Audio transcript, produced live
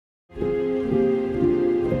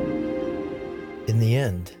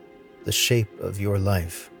end, the shape of your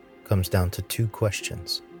life comes down to two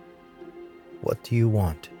questions. What do you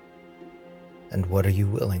want? And what are you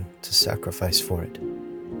willing to sacrifice for it?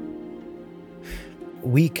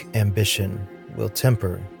 Weak ambition will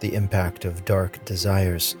temper the impact of dark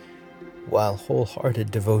desires, while wholehearted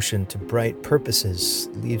devotion to bright purposes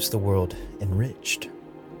leaves the world enriched.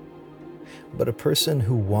 But a person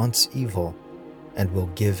who wants evil and will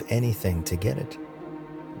give anything to get it,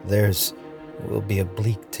 theirs will be a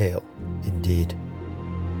bleak tale indeed.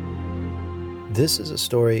 This is a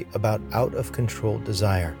story about out-of-control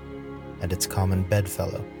desire and its common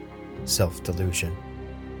bedfellow, self-delusion.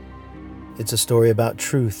 It's a story about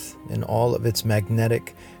truth in all of its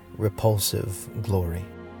magnetic, repulsive glory.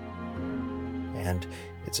 And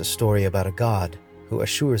it's a story about a God who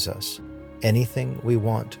assures us anything we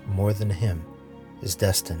want more than Him is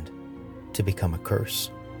destined to become a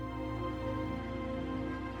curse.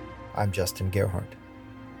 I'm Justin Gerhardt.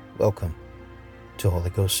 Welcome to Holy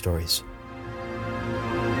Ghost Stories.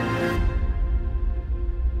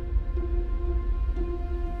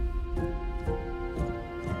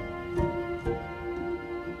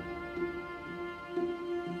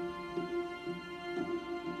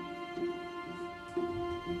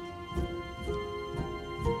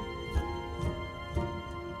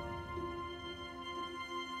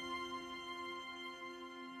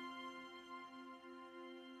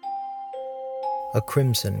 A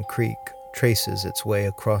crimson creek traces its way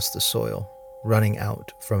across the soil, running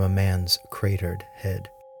out from a man's cratered head.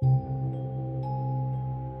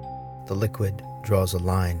 The liquid draws a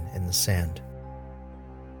line in the sand.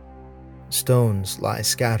 Stones lie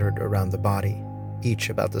scattered around the body, each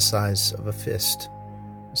about the size of a fist,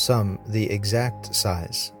 some the exact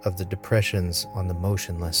size of the depressions on the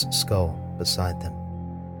motionless skull beside them.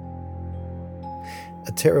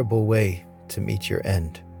 A terrible way to meet your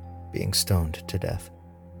end, being stoned to death.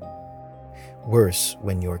 Worse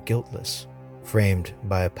when you're guiltless, framed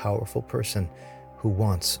by a powerful person who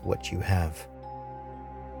wants what you have.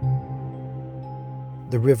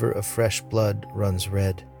 The river of fresh blood runs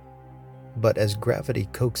red, but as gravity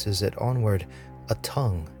coaxes it onward, a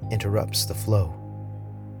tongue interrupts the flow,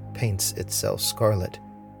 paints itself scarlet,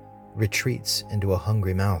 retreats into a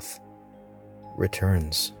hungry mouth,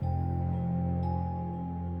 returns.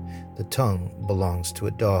 The tongue belongs to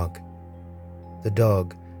a dog. The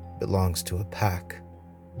dog belongs to a pack.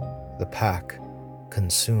 The pack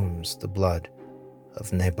consumes the blood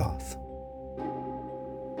of Naboth.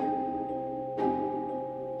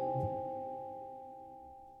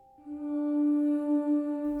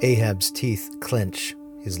 Ahab's teeth clench,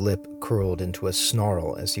 his lip curled into a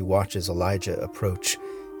snarl as he watches Elijah approach,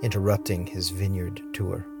 interrupting his vineyard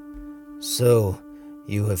tour. "So,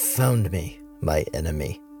 you have found me, my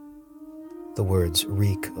enemy." The words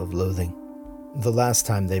reek of loathing. The last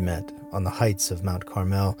time they met, on the heights of Mount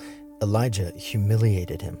Carmel, Elijah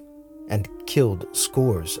humiliated him and killed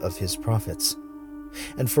scores of his prophets.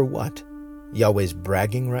 And for what? Yahweh's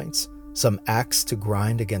bragging rights? Some axe to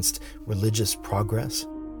grind against religious progress?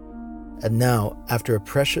 And now, after a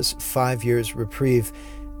precious 5 years reprieve,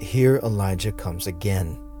 here Elijah comes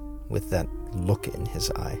again, with that look in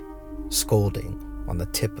his eye, scolding on the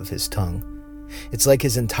tip of his tongue. It's like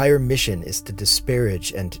his entire mission is to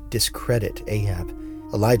disparage and discredit Ahab.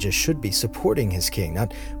 Elijah should be supporting his king,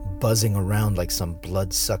 not buzzing around like some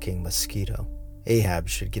blood-sucking mosquito. Ahab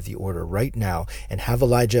should give the order right now and have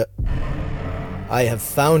Elijah... "I have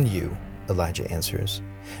found you," Elijah answers,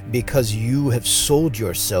 "because you have sold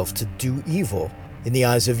yourself to do evil in the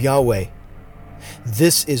eyes of Yahweh."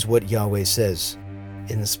 This is what Yahweh says.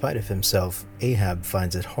 In spite of himself, Ahab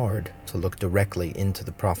finds it hard to look directly into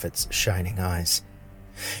the prophet's shining eyes.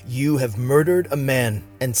 "You have murdered a man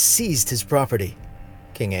and seized his property."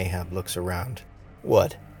 King Ahab looks around.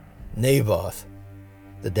 "What? Naboth?"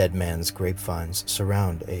 The dead man's grapevines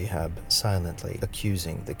surround Ahab, silently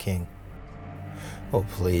accusing the king. "Oh,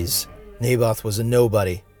 please. Naboth was a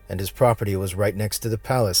nobody, and his property was right next to the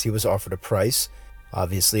palace. He was offered a price.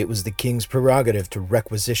 Obviously, it was the king's prerogative to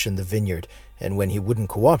requisition the vineyard, and when he wouldn't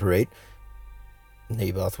cooperate,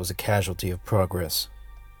 Naboth was a casualty of progress.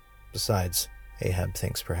 Besides, Ahab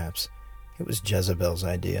thinks perhaps it was Jezebel's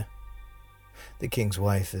idea. The king's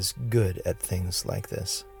wife is good at things like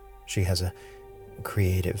this. She has a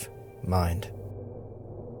creative mind.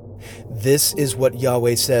 "This is what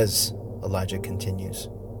Yahweh says," Elijah continues.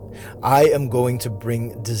 "I am going to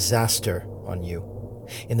bring disaster on you.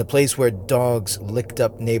 In the place where dogs licked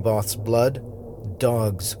up Naboth's blood,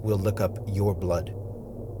 dogs will lick up your blood."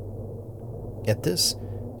 At this,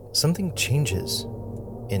 something changes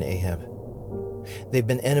in Ahab. They've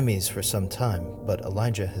been enemies for some time, but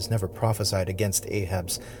Elijah has never prophesied against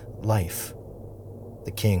Ahab's life.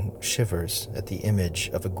 The king shivers at the image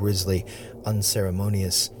of a grisly,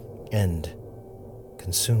 unceremonious end,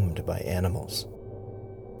 consumed by animals.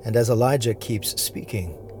 And as Elijah keeps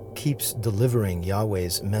speaking, keeps delivering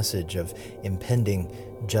Yahweh's message of impending,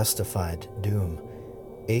 justified doom,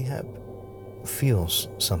 Ahab feels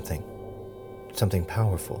something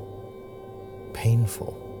powerful,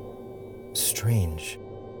 painful, strange.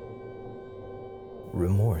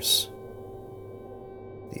 Remorse.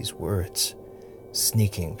 These words,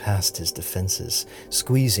 sneaking past his defenses,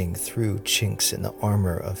 squeezing through chinks in the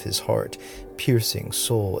armor of his heart, piercing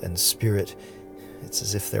soul and spirit. It's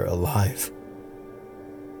as if they're alive.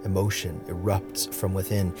 Emotion erupts from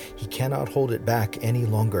within. He cannot hold it back any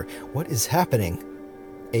longer. What is happening?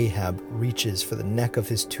 Ahab reaches for the neck of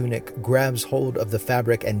his tunic, grabs hold of the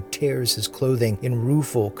fabric, and tears his clothing in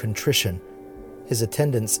rueful contrition. His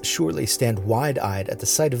attendants surely stand wide-eyed at the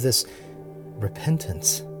sight of this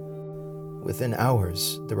repentance. Within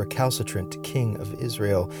hours, the recalcitrant king of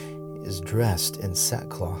Israel is dressed in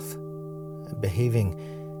sackcloth, behaving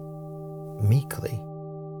meekly.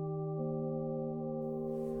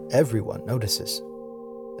 Everyone notices,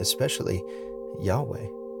 especially Yahweh.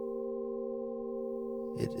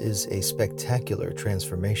 It is a spectacular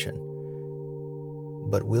transformation.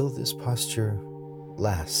 But will this posture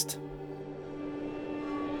last?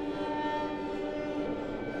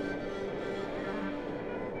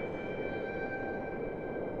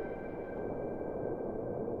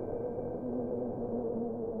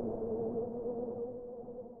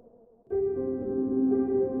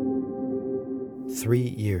 Three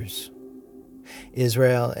years.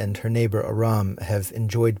 Israel and her neighbor Aram have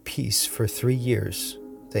enjoyed peace for 3 years,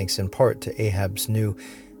 thanks in part to Ahab's new,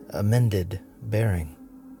 amended bearing.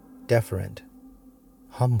 Deferent,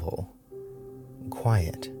 humble,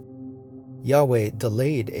 quiet. Yahweh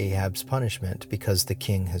delayed Ahab's punishment because the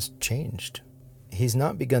king has changed. He's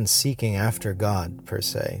not begun seeking after God, per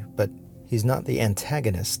se, but he's not the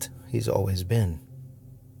antagonist he's always been.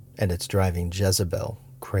 And it's driving Jezebel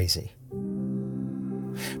crazy.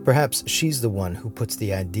 Perhaps she's the one who puts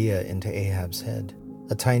the idea into Ahab's head,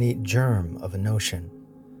 a tiny germ of a notion,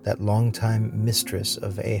 that longtime mistress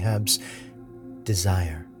of Ahab's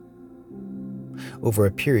desire. Over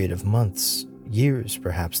a period of months, years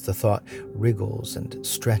perhaps, the thought wriggles and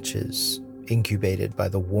stretches, incubated by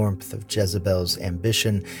the warmth of Jezebel's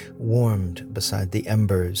ambition, warmed beside the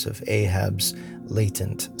embers of Ahab's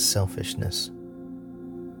latent selfishness.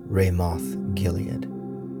 Ramoth Gilead.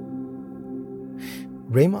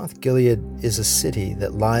 Ramoth Gilead is a city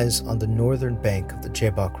that lies on the northern bank of the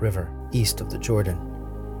Jabbok River, east of the Jordan.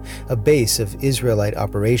 A base of Israelite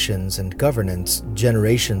operations and governance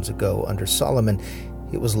generations ago under Solomon,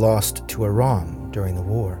 it was lost to Aram during the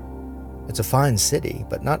war. It's a fine city,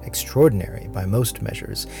 but not extraordinary by most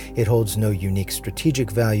measures. It holds no unique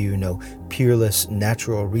strategic value, no peerless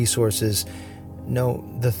natural resources. No,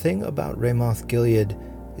 the thing about Ramoth Gilead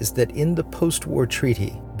is that in the post-war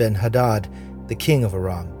treaty, Ben-Hadad, the king of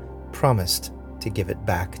Aram, promised to give it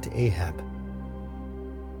back to Ahab.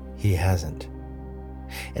 He hasn't.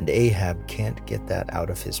 And Ahab can't get that out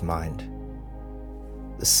of his mind.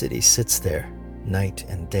 The city sits there, night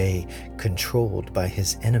and day, controlled by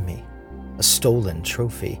his enemy. A stolen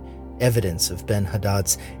trophy, evidence of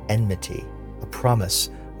Ben-Hadad's enmity, a promise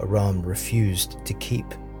Aram refused to keep.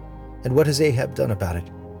 And what has Ahab done about it?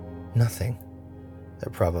 Nothing. They're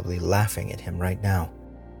probably laughing at him right now.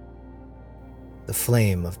 The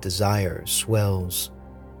flame of desire swells,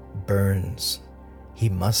 burns. He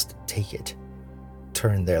must take it,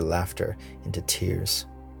 turn their laughter into tears.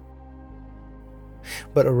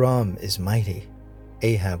 But Aram is mighty.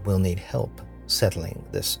 Ahab will need help settling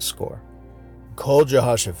this score. Call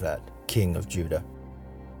Jehoshaphat, king of Judah.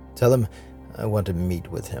 Tell him I want to meet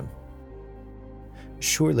with him.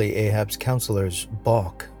 Surely Ahab's counselors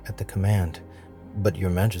balk at the command. But your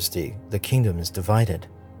majesty, the kingdom is divided.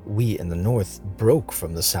 We in the north broke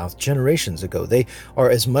from the south generations ago. They are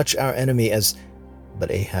as much our enemy as... But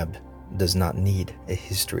Ahab does not need a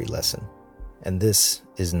history lesson. And this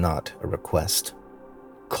is not a request.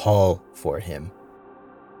 Call for him.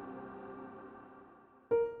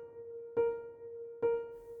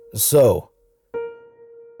 So,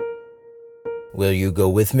 will you go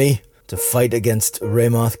with me to fight against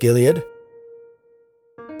Ramoth Gilead?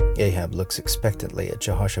 Ahab looks expectantly at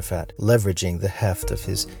Jehoshaphat, leveraging the heft of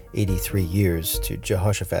his 83 years to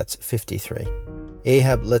Jehoshaphat's 53.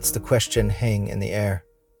 Ahab lets the question hang in the air.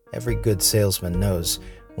 Every good salesman knows,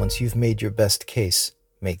 once you've made your best case,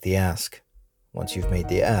 make the ask. Once you've made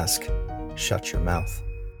the ask, shut your mouth.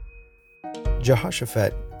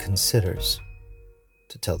 Jehoshaphat considers.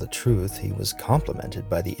 To tell the truth, he was complimented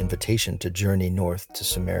by the invitation to journey north to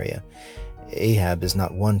Samaria. Ahab is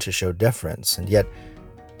not one to show deference, and yet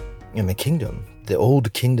in the kingdom, the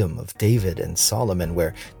old kingdom of David and Solomon,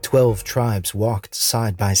 where 12 tribes walked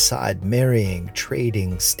side by side, marrying,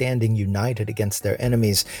 trading, standing united against their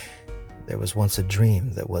enemies, there was once a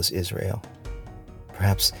dream that was Israel.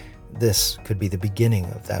 Perhaps this could be the beginning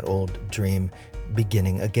of that old dream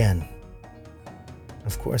beginning again.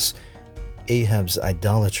 Of course, Ahab's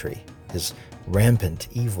idolatry, his rampant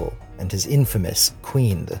evil, and his infamous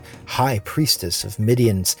queen, the high priestess of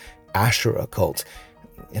Midian's Asherah cult,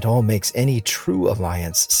 it all makes any true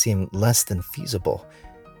alliance seem less than feasible.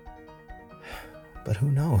 But who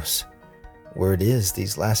knows? Word is,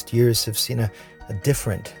 these last years have seen a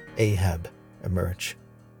different Ahab emerge.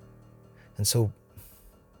 And so,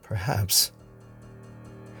 perhaps...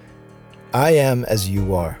 "I am as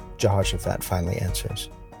you are," Jehoshaphat finally answers.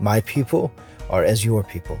 "My people are as your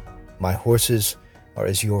people. My horses are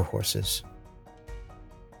as your horses."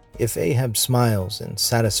 If Ahab smiles in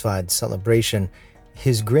satisfied celebration,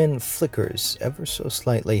 his grin flickers ever so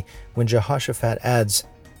slightly when Jehoshaphat adds,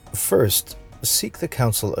 "First, seek the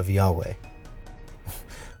counsel of Yahweh."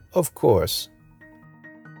 Of course.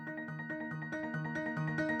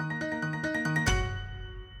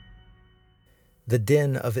 The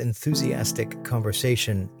din of enthusiastic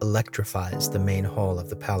conversation electrifies the main hall of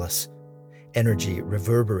the palace. Energy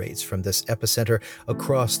reverberates from this epicenter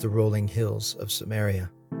across the rolling hills of Samaria.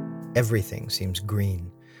 Everything seems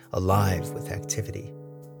green, alive with activity,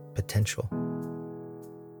 potential.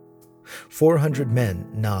 400 men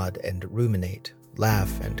nod and ruminate,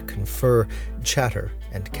 laugh and confer, chatter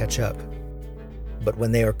and catch up. But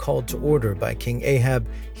when they are called to order by King Ahab,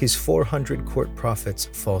 his 400 court prophets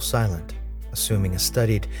fall silent, assuming a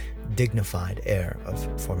studied, dignified air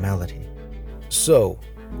of formality. "So,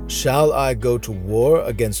 shall I go to war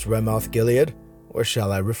against Ramoth-Gilead, or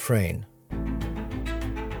shall I refrain?"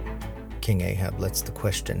 King Ahab lets the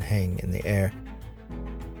question hang in the air.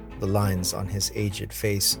 The lines on his aged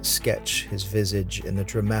face sketch his visage in the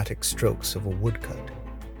dramatic strokes of a woodcut.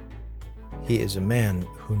 He is a man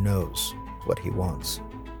who knows what he wants.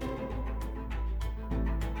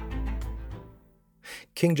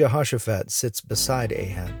 King Jehoshaphat sits beside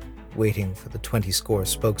Ahab, waiting for the 20-score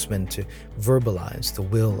spokesman to verbalize the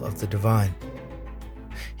will of the divine.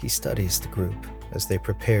 He studies the group as they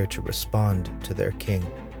prepare to respond to their king.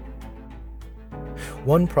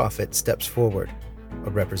 One prophet steps forward,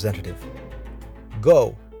 a representative.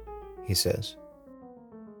 "Go," he says.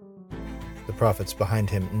 The prophets behind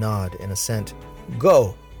him nod in assent.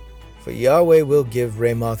 "Go, for Yahweh will give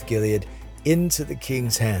Ramoth-Gilead into the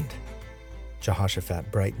king's hand."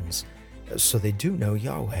 Jehoshaphat brightens. So they do know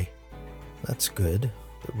Yahweh. That's good.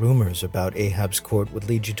 The rumors about Ahab's court would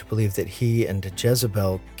lead you to believe that he and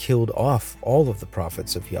Jezebel killed off all of the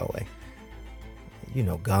prophets of Yahweh. You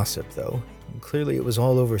know gossip, though. Clearly it was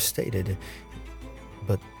all overstated.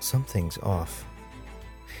 But something's off.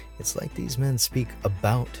 It's like these men speak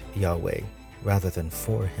about Yahweh rather than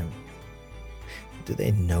for him. Do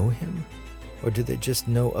they know him? Or do they just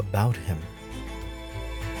know about him?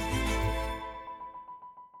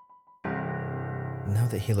 Now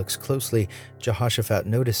that he looks closely, Jehoshaphat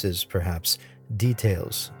notices, perhaps,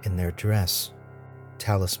 details in their dress.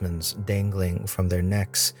 Talismans dangling from their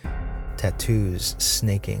necks, tattoos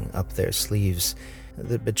snaking up their sleeves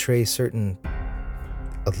that betray certain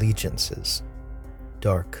allegiances,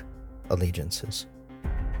 dark allegiances.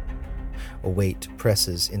 A weight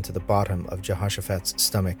presses into the bottom of Jehoshaphat's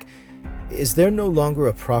stomach. Is there no longer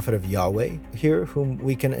a prophet of Yahweh here whom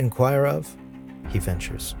we can inquire of? He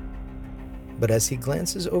ventures. But as he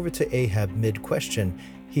glances over to Ahab mid-question,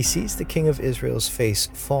 he sees the king of Israel's face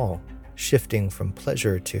fall, shifting from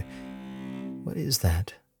pleasure to, what is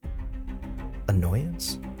that?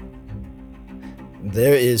 Annoyance?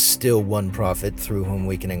 "There is still one prophet through whom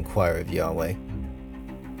we can inquire of Yahweh."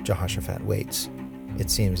 Jehoshaphat waits.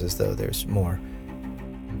 It seems as though there's more.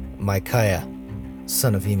 "Micaiah,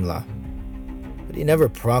 son of Imlah. But he never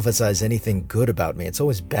prophesies anything good about me. It's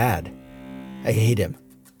always bad. I hate him."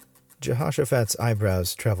 Jehoshaphat's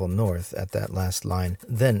eyebrows travel north at that last line,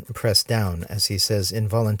 then press down as he says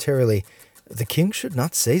involuntarily, "The king should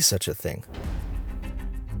not say such a thing."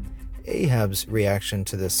 Ahab's reaction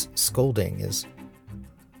to this scolding is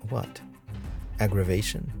what?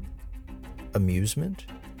 Aggravation? Amusement?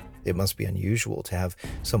 It must be unusual to have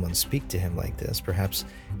someone speak to him like this. Perhaps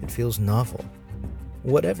it feels novel.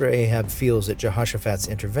 Whatever Ahab feels at Jehoshaphat's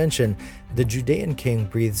intervention, the Judean king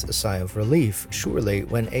breathes a sigh of relief, surely,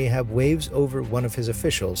 when Ahab waves over one of his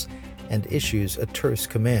officials and issues a terse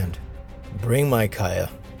command. Bring Micaiah,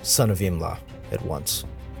 son of Imlah, at once.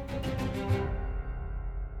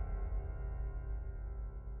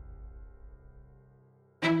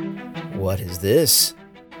 What is this?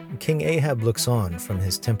 King Ahab looks on from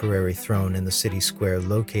his temporary throne in the city square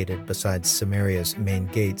located beside Samaria's main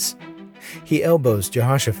gates. He elbows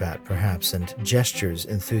Jehoshaphat, perhaps, and gestures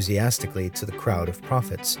enthusiastically to the crowd of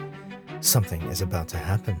prophets. Something is about to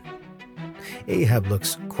happen. Ahab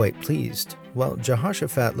looks quite pleased, while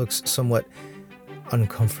Jehoshaphat looks somewhat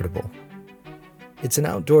uncomfortable. It's an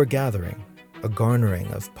outdoor gathering, a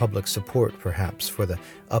garnering of public support, perhaps, for the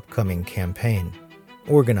upcoming campaign,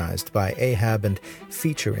 organized by Ahab and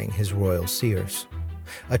featuring his royal seers.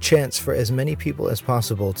 A chance for as many people as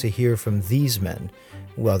possible to hear from these men,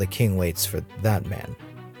 while the king waits for that man,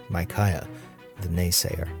 Micaiah, the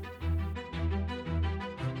naysayer.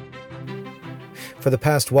 For the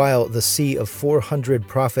past while, the sea of 400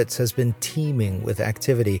 prophets has been teeming with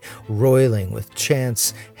activity, roiling with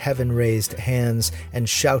chants, heaven-raised hands, and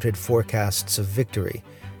shouted forecasts of victory.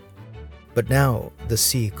 But now the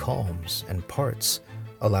sea calms and parts,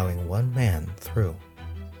 allowing one man through.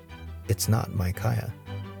 It's not Micaiah.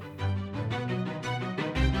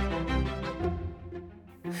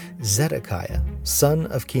 Zedekiah, son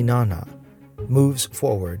of Kenana, moves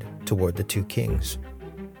forward toward the two kings.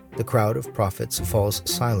 The crowd of prophets falls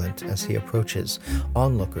silent as he approaches.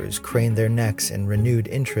 Onlookers crane their necks in renewed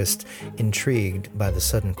interest, intrigued by the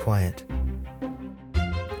sudden quiet.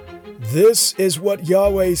 "This is what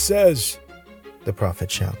Yahweh says," the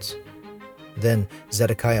prophet shouts. Then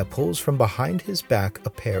Zedekiah pulls from behind his back a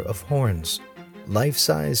pair of horns,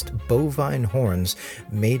 life-sized bovine horns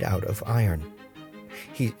made out of iron.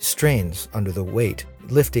 He strains under the weight,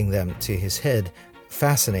 lifting them to his head,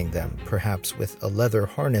 fastening them perhaps with a leather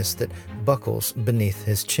harness that buckles beneath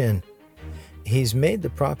his chin. He's made the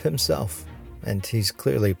prop himself, and he's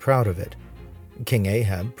clearly proud of it. King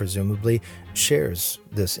Ahab presumably shares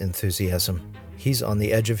this enthusiasm. He's on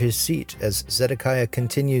the edge of his seat as Zedekiah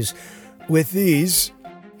continues, "With these,"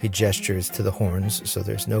 he gestures to the horns so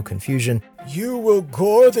there's no confusion, "you will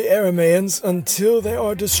gore the Arameans until they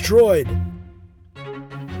are destroyed."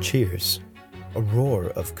 Cheers. A roar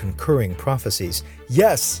of concurring prophecies.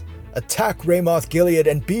 "Yes! Attack Ramoth Gilead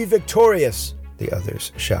and be victorious!" the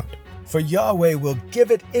others shout. "For Yahweh will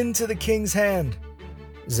give it into the king's hand."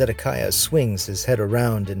 Zedekiah swings his head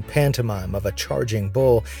around in pantomime of a charging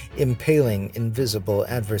bull, impaling invisible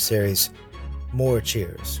adversaries. More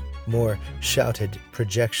cheers, more shouted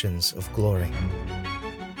projections of glory.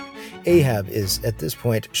 Ahab is, at this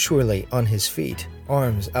point, surely on his feet,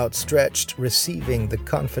 arms outstretched, receiving the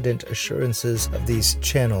confident assurances of these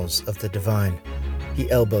channels of the divine. He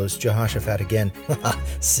elbows Jehoshaphat again.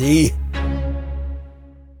 "See?"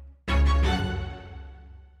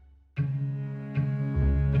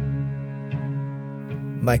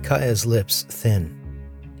 Micaiah's lips thin.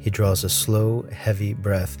 He draws a slow, heavy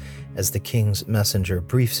breath as the king's messenger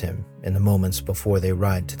briefs him in the moments before they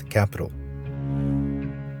ride to the capital.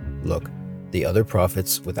 "Look, the other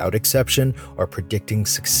prophets, without exception, are predicting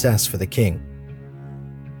success for the king."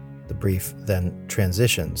 The brief then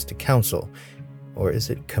transitions to counsel, or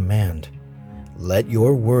is it command? "Let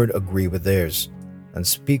your word agree with theirs, and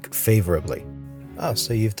speak favorably." "Ah,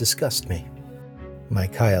 so you've discussed me."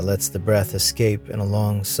 Micaiah lets the breath escape in a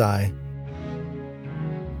long sigh.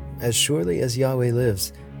 "As surely as Yahweh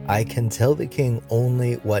lives, I can tell the king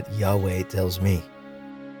only what Yahweh tells me."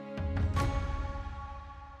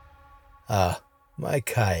 "Ah,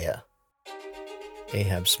 Micaiah."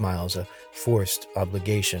 Ahab smiles, a forced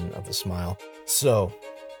obligation of a smile. "So,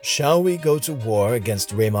 shall we go to war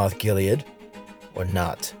against Ramoth Gilead, or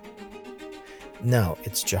not?" Now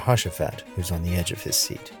it's Jehoshaphat who's on the edge of his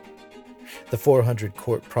seat. The 400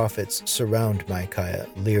 court prophets surround Micaiah,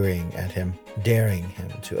 leering at him, daring him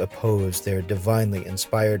to oppose their divinely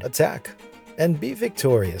inspired attack and be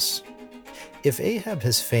victorious. If Ahab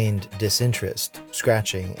has feigned disinterest,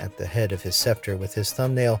 scratching at the head of his scepter with his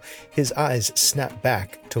thumbnail, his eyes snap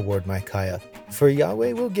back toward Micaiah, for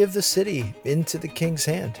Yahweh will give the city into the king's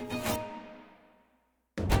hand.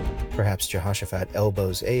 Perhaps Jehoshaphat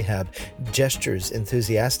elbows Ahab, gestures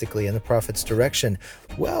enthusiastically in the prophet's direction.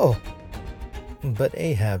 "Well," but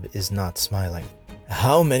Ahab is not smiling.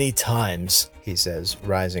 "How many times," he says,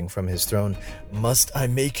 rising from his throne, "must I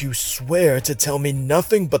make you swear to tell me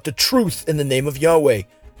nothing but the truth in the name of Yahweh?"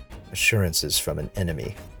 Assurances from an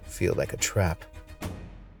enemy feel like a trap.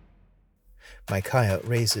 Micaiah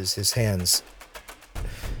raises his hands.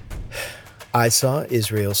 "I saw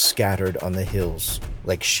Israel scattered on the hills,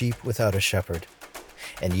 like sheep without a shepherd.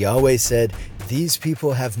 And Yahweh said, 'These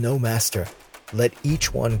people have no master. Let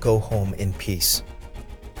each one go home in peace.'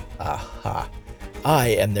 Aha! I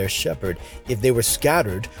am their shepherd. If they were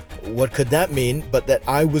scattered, what could that mean but that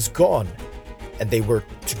I was gone? And they were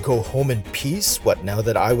to go home in peace? What, now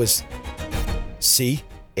that I was... See?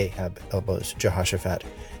 Ahab elbows Jehoshaphat.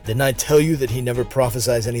 Didn't I tell you that he never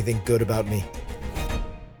prophesies anything good about me?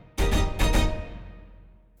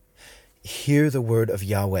 Hear the word of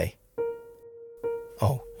Yahweh.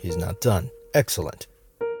 Oh, he's not done. Excellent.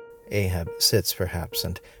 Ahab sits perhaps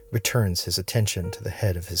and returns his attention to the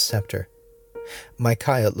head of his scepter.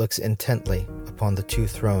 Micaiah looks intently upon the two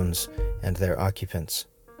thrones and their occupants.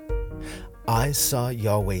 I saw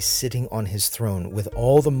Yahweh sitting on his throne with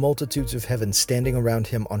all the multitudes of heaven standing around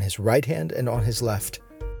him on his right hand and on his left.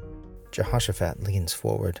 Jehoshaphat leans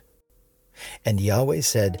forward. And Yahweh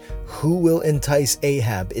said, Who will entice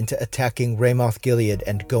Ahab into attacking Ramoth-Gilead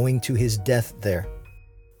and going to his death there?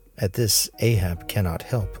 At this, Ahab cannot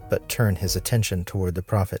help but turn his attention toward the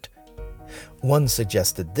prophet. One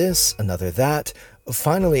suggested this, another that.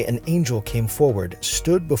 Finally, an angel came forward,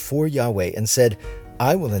 stood before Yahweh, and said,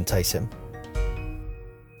 I will entice him.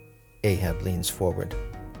 Ahab leans forward.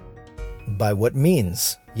 By what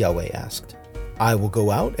means? Yahweh asked. I will go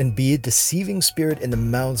out and be a deceiving spirit in the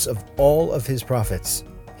mouths of all of his prophets,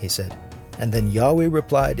 he said. And then Yahweh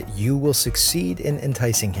replied, You will succeed in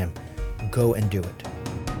enticing him. Go and do it.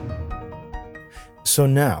 So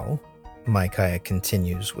now, Micaiah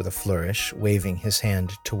continues with a flourish, waving his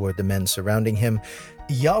hand toward the men surrounding him,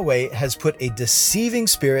 Yahweh has put a deceiving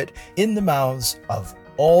spirit in the mouths of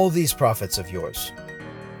all these prophets of yours.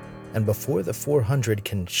 And before the 400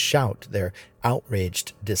 can shout their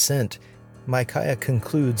outraged dissent, Micaiah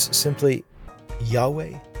concludes simply,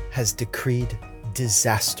 Yahweh has decreed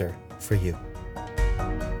disaster for you.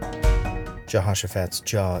 Jehoshaphat's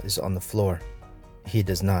jaw is on the floor. He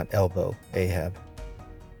does not elbow Ahab.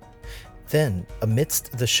 Then,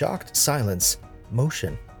 amidst the shocked silence,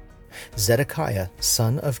 motion. Zedekiah,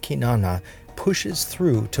 son of Kenana, pushes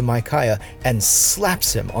through to Micaiah and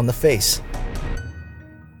slaps him on the face.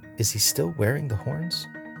 Is he still wearing the horns?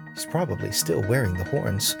 He's probably still wearing the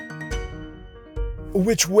horns.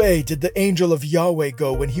 Which way did the angel of Yahweh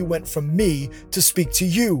go when he went from me to speak to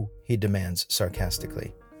you? He demands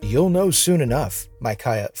sarcastically. You'll know soon enough,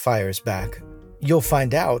 Micaiah fires back. You'll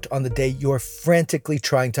find out on the day you're frantically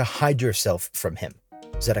trying to hide yourself from him.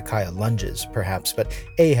 Zedekiah lunges, perhaps, but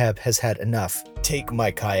Ahab has had enough. Take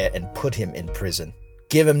Micaiah and put him in prison.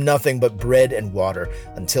 Give him nothing but bread and water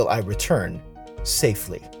until I return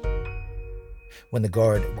safely. When the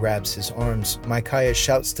guard grabs his arms, Micaiah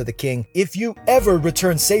shouts to the king, If you ever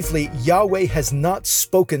return safely, Yahweh has not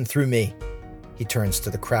spoken through me. He turns to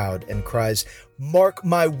the crowd and cries, Mark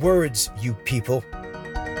my words, you people.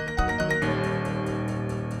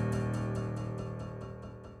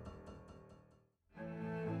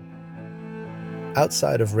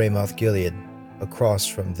 Outside of Ramoth-Gilead, across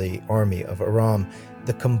from the army of Aram,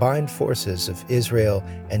 the combined forces of Israel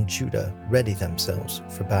and Judah ready themselves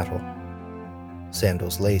for battle.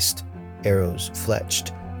 Sandals laced, arrows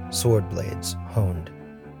fletched, sword blades honed.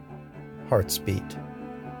 Hearts beat,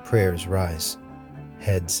 prayers rise,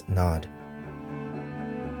 heads nod.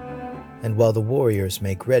 And while the warriors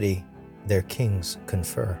make ready, their kings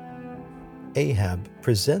confer. Ahab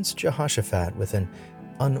presents Jehoshaphat with an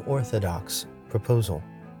unorthodox proposal.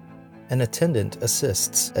 An attendant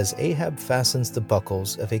assists as Ahab fastens the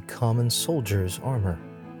buckles of a common soldier's armor.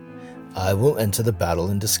 I will enter the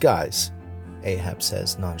battle in disguise, Ahab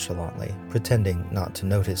says nonchalantly, pretending not to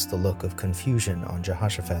notice the look of confusion on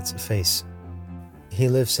Jehoshaphat's face. He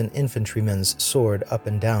lifts an infantryman's sword up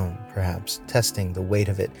and down, perhaps testing the weight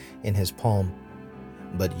of it in his palm.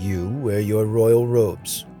 But you wear your royal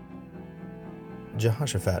robes.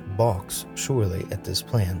 Jehoshaphat balks, surely, at this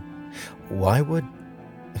plan. Why would...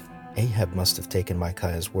 Ahab must have taken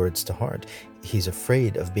Micaiah's words to heart. He's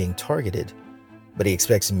afraid of being targeted. But he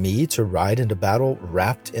expects me to ride into battle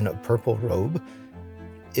wrapped in a purple robe?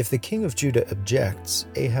 If the king of Judah objects,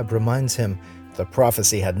 Ahab reminds him, the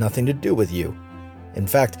prophecy had nothing to do with you. In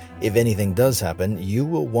fact, if anything does happen, you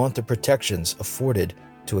will want the protections afforded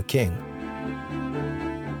to a king.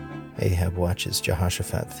 Ahab watches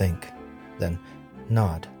Jehoshaphat think, then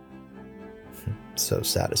nod. So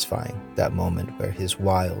satisfying, that moment where his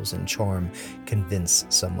wiles and charm convince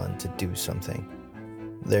someone to do something.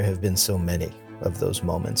 There have been so many of those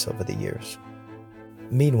moments over the years.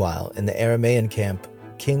 Meanwhile, in the Aramaean camp,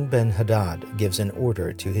 King Ben-Hadad gives an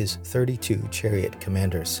order to his 32 chariot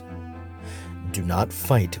commanders. Do not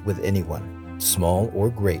fight with anyone, small or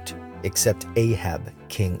great, except Ahab,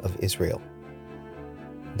 king of Israel.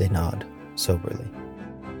 They nod soberly.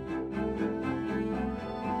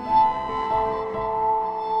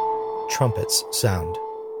 Trumpets sound.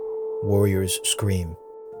 Warriors scream,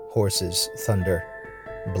 horses thunder,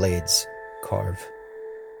 blades carve.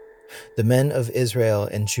 The men of Israel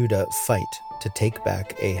and Judah fight to take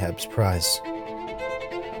back Ahab's prize.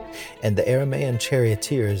 And the Aramaean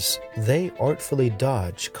charioteers, they artfully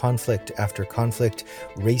dodge conflict after conflict,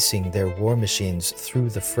 racing their war machines through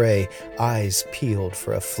the fray, eyes peeled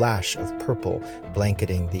for a flash of purple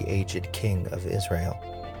blanketing the aged king of Israel.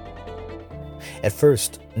 At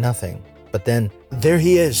first, nothing, but then, there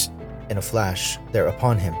he is! In a flash, they're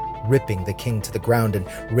upon him, ripping the king to the ground and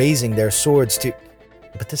raising their swords to...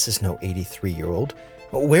 But this is no 83-year-old.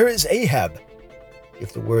 Where is Ahab?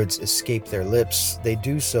 If the words escape their lips, they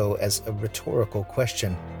do so as a rhetorical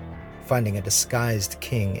question. Finding a disguised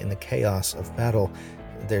king in the chaos of battle,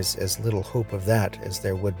 there's as little hope of that as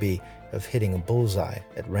there would be of hitting a bullseye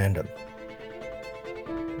at random.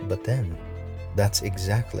 But then, that's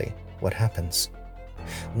exactly what happens.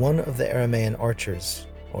 One of the Aramaean archers,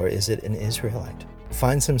 or is it an Israelite,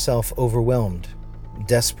 finds himself overwhelmed,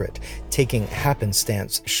 desperate, taking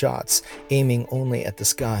happenstance shots, aiming only at the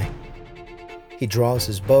sky. He draws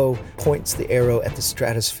his bow, points the arrow at the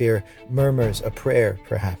stratosphere, murmurs a prayer,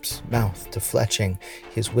 perhaps, mouth to fletching,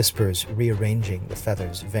 his whispers rearranging the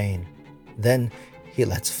feather's vein. Then he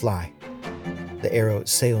lets fly. The arrow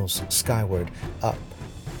sails skyward, up,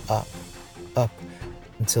 up, up,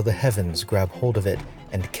 until the heavens grab hold of it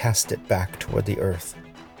and cast it back toward the earth.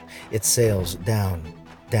 It sails down,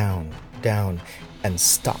 down, down, and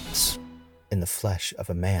stops in the flesh of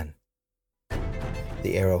a man.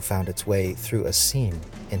 The arrow found its way through a seam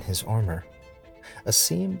in his armor, a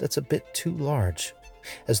seam that's a bit too large,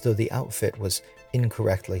 as though the outfit was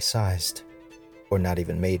incorrectly sized, or not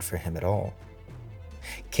even made for him at all.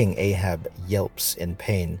 King Ahab yelps in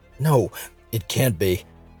pain. "No, it can't be.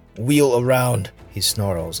 Wheel around," he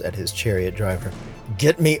snarls at his chariot driver.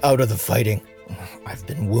 "Get me out of the fighting. I've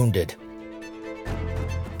been wounded."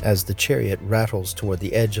 As the chariot rattles toward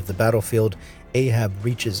the edge of the battlefield, Ahab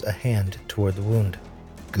reaches a hand toward the wound.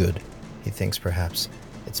 Good, he thinks perhaps.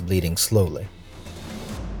 It's bleeding slowly.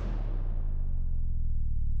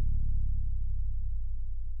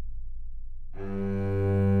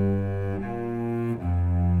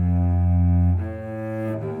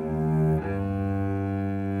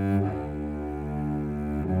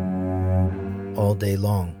 All day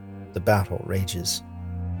long, the battle rages.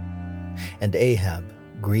 And Ahab,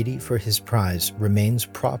 greedy for his prize, remains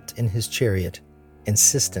propped in his chariot,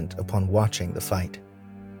 insistent upon watching the fight,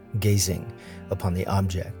 gazing upon the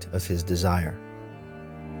object of his desire.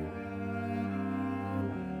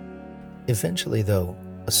 Eventually, though,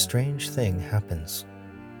 a strange thing happens.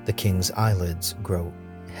 The king's eyelids grow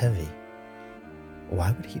heavy.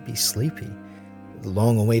 Why would he be sleepy? The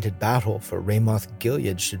long-awaited battle for Ramoth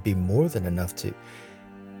Gilead should be more than enough to...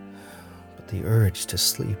 But the urge to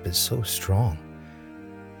sleep is so strong.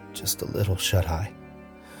 Just a little shut-eye.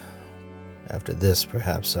 After this,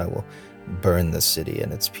 perhaps I will burn the city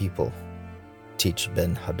and its people, teach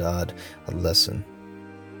Ben-Hadad a lesson.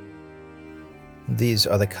 These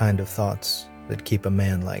are the kind of thoughts that keep a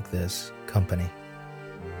man like this company.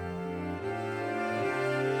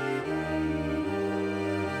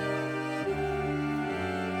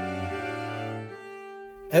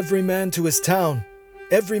 Every man to his town,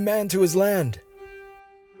 every man to his land.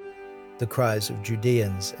 The cries of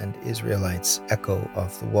Judeans and Israelites echo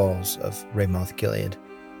off the walls of Ramoth Gilead,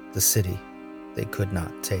 the city they could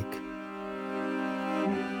not take.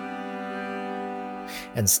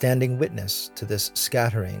 And standing witness to this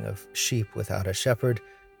scattering of sheep without a shepherd,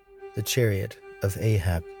 the chariot of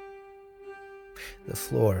Ahab. The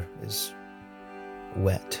floor is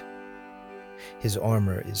wet. His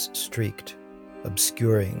armor is streaked,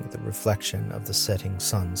 obscuring the reflection of the setting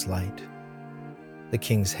sun's light. The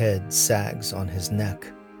king's head sags on his neck,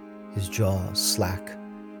 his jaw slack,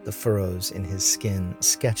 the furrows in his skin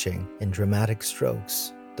sketching in dramatic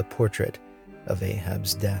strokes the portrait of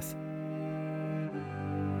Ahab's death.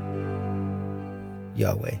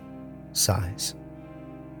 Yahweh sighs.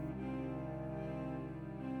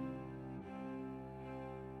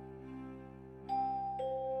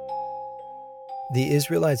 The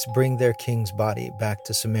Israelites bring their king's body back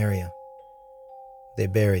to Samaria. They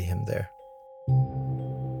bury him there.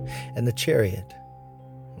 And the chariot,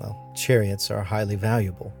 well, chariots are highly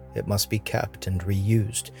valuable. It must be kept and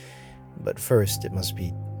reused. But first it must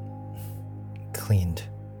be cleaned.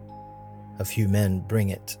 A few men bring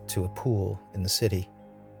it to a pool in the city,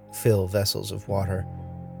 fill vessels of water,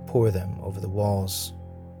 pour them over the walls,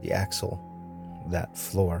 the axle, that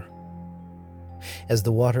floor. As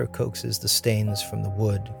the water coaxes the stains from the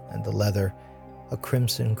wood and the leather, a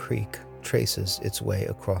crimson creek traces its way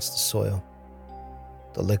across the soil.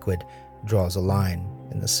 The liquid draws a line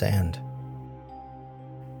in the sand.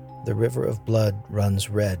 The river of blood runs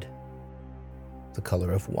red, the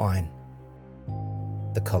color of wine,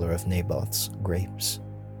 the color of Naboth's grapes.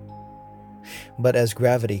 But as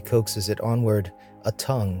gravity coaxes it onward, a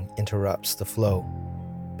tongue interrupts the flow,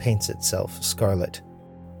 paints itself scarlet,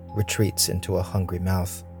 retreats into a hungry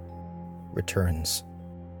mouth, returns.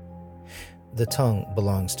 The tongue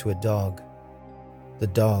belongs to a dog. The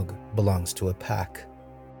dog belongs to a pack.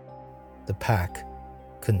 The pack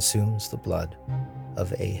consumes the blood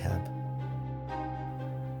of Ahab,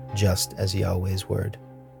 just as Yahweh's word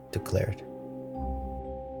declared.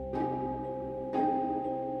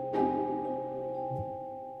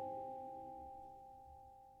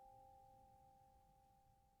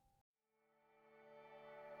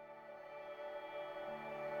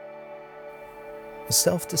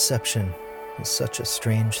 Self-deception is such a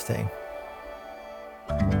strange thing.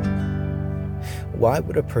 Why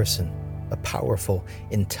would a person, a powerful,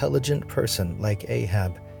 intelligent person like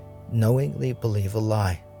Ahab, knowingly believe a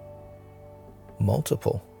lie?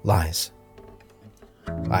 Multiple lies.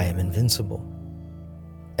 I am invincible.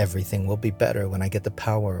 Everything will be better when I get the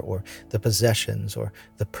power or the possessions or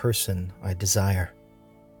the person I desire.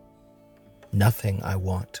 Nothing I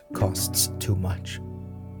want costs too much.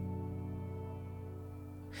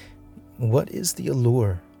 What is the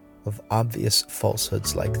allure of obvious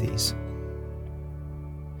falsehoods like these?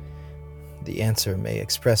 The answer may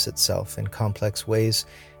express itself in complex ways,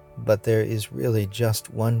 but there is really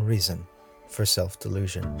just one reason for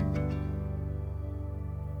self-delusion.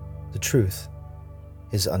 The truth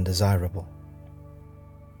is undesirable.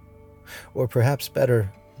 Or perhaps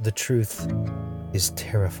better, the truth is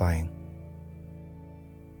terrifying.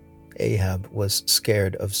 Ahab was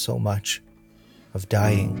scared of so much, of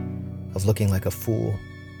dying, of looking like a fool,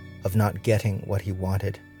 of not getting what he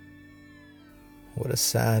wanted. What a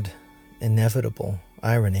sad, inevitable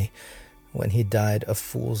irony when he died a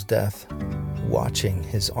fool's death, watching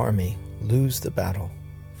his army lose the battle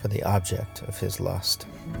for the object of his lust.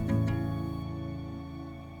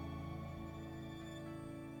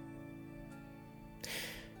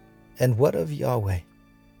 And what of Yahweh?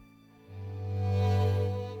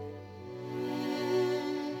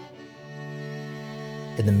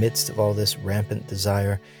 In the midst of all this rampant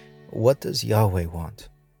desire, what does Yahweh want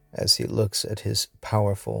as he looks at his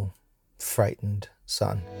powerful, frightened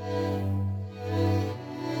son?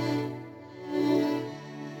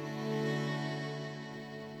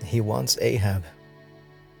 He wants Ahab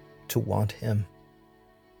to want him.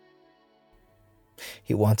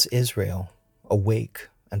 He wants Israel awake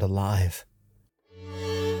and alive.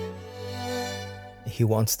 He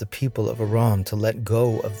wants the people of Aram to let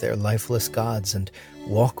go of their lifeless gods and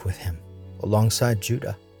walk with him alongside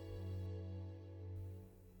Judah.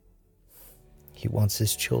 He wants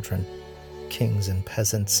his children, kings and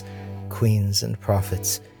peasants, queens and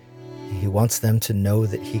prophets. He wants them to know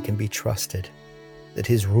that he can be trusted, that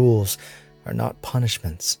his rules are not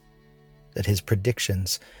punishments, that his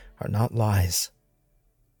predictions are not lies,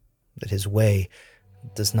 that his way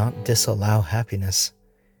does not disallow happiness,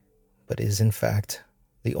 but is in fact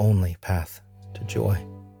the only path to joy.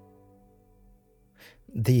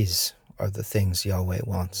 These are the things Yahweh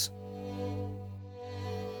wants.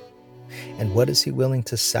 And what is he willing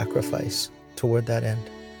to sacrifice toward that end?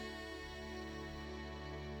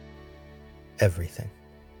 Everything.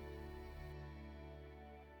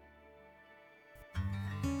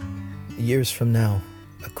 Years from now,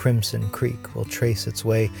 a crimson creek will trace its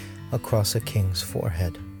way across a king's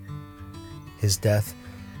forehead. His death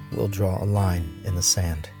will draw a line in the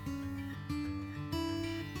sand.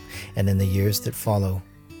 And in the years that follow,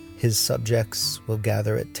 his subjects will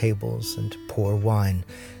gather at tables and pour wine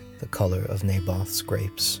the color of Naboth's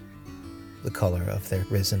grapes, the color of their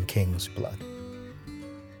risen king's blood.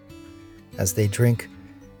 As they drink,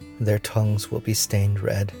 their tongues will be stained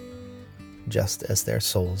red, just as their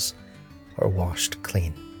souls are washed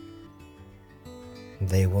clean.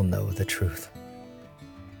 They will know the truth,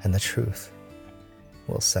 and the truth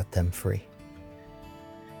will set them free.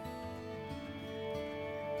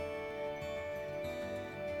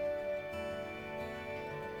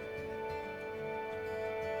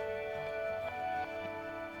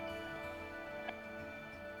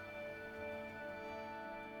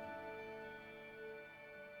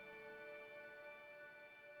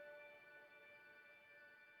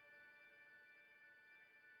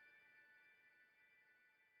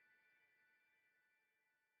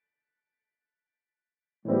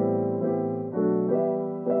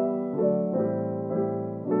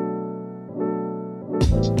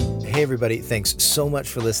 Hey everybody, thanks so much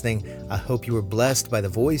for listening. I hope you were blessed by the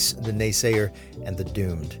voice, the naysayer, and the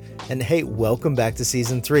doomed. And hey, welcome back to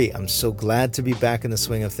season 3. I'm so glad to be back in the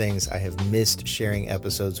swing of things. I have missed sharing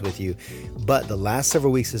episodes with you, but the last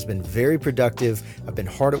several weeks has been very productive. I've been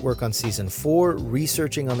hard at work on season 4,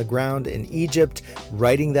 researching on the ground in Egypt,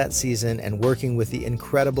 writing that season, and working with the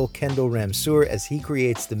incredible Kendall Ramsour as he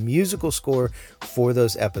creates the musical score for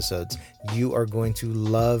those episodes. You are going to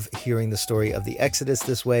love hearing the story of the Exodus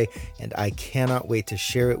this way, and I cannot wait to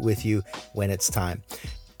share it with you when it's time.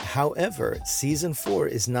 However, season 4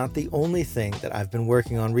 is not the only thing that I've been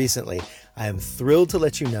working on recently. I am thrilled to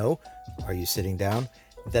let you know, are you sitting down,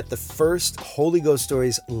 that the first Holy Ghost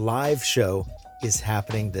Stories live show is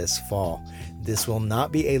happening this fall. This will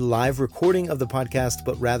not be a live recording of the podcast,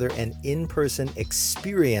 but rather an in-person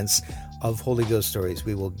experience of Holy Ghost Stories.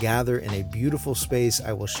 We will gather in a beautiful space.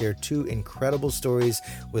 I will share 2 incredible stories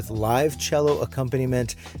with live cello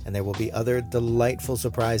accompaniment, and there will be other delightful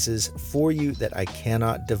surprises for you that I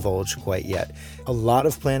cannot divulge quite yet. A lot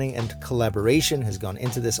of planning and collaboration has gone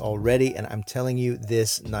into this already, and I'm telling you,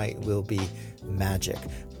 this night will be magic.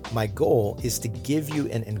 My goal is to give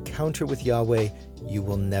you an encounter with Yahweh you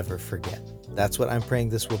will never forget. That's what I'm praying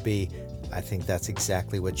this will be. I think that's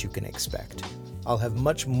exactly what you can expect. I'll have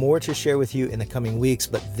much more to share with you in the coming weeks,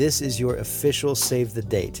 but this is your official save the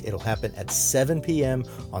date. It'll happen at 7 p.m.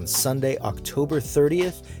 on Sunday, October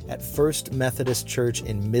 30th at First Methodist Church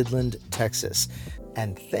in Midland, Texas.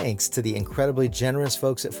 And thanks to the incredibly generous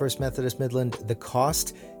folks at First Methodist Midland, the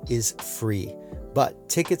cost is free. But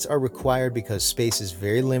tickets are required because space is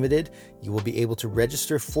very limited. You will be able to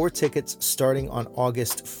register for tickets starting on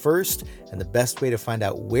August 1st. And the best way to find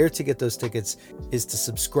out where to get those tickets is to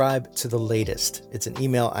subscribe to The Latest. It's an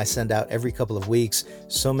email I send out every couple of weeks.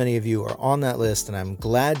 So many of you are on that list, and I'm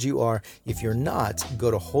glad you are. If you're not,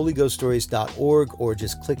 go to holyghoststories.org or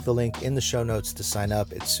just click the link in the show notes to sign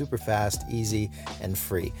up. It's super fast, easy, and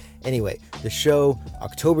free. Anyway, the show,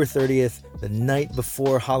 October 30th, the night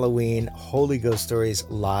before Halloween, Holy Ghost Stories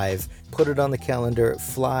live. Put it on the calendar,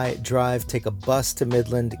 fly, drive, take a bus to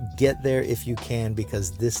Midland, get there if you can,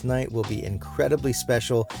 because this night will be incredibly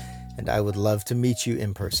special, and I would love to meet you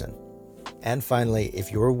in person. And finally,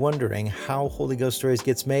 if you're wondering how Holy Ghost Stories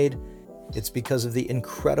gets made, it's because of the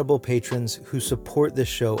incredible patrons who support this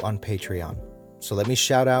show on Patreon. So let me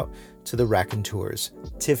shout out to the raconteurs: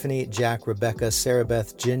 Tiffany, Jack, Rebecca, Sarah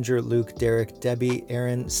Beth, Ginger, Luke, Derek, Debbie,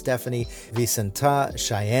 Aaron, Stephanie, Vicenta,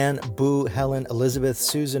 Cheyenne, Boo, Helen, Elizabeth,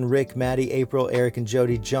 Susan, Rick, Maddie, April, Eric and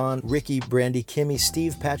Jody, John, Ricky, Brandy, Kimmy,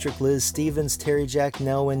 Steve, Patrick, Liz, Stevens, Terry, Jack,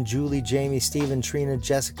 Nelwyn, Julie, Jamie, Stephen, Trina,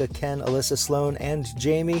 Jessica, Ken, Alyssa, Sloan, and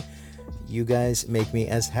Jamie. You guys make me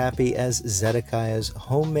as happy as Zedekiah's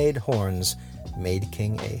homemade horns made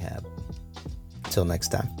King Ahab. Till next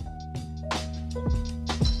time.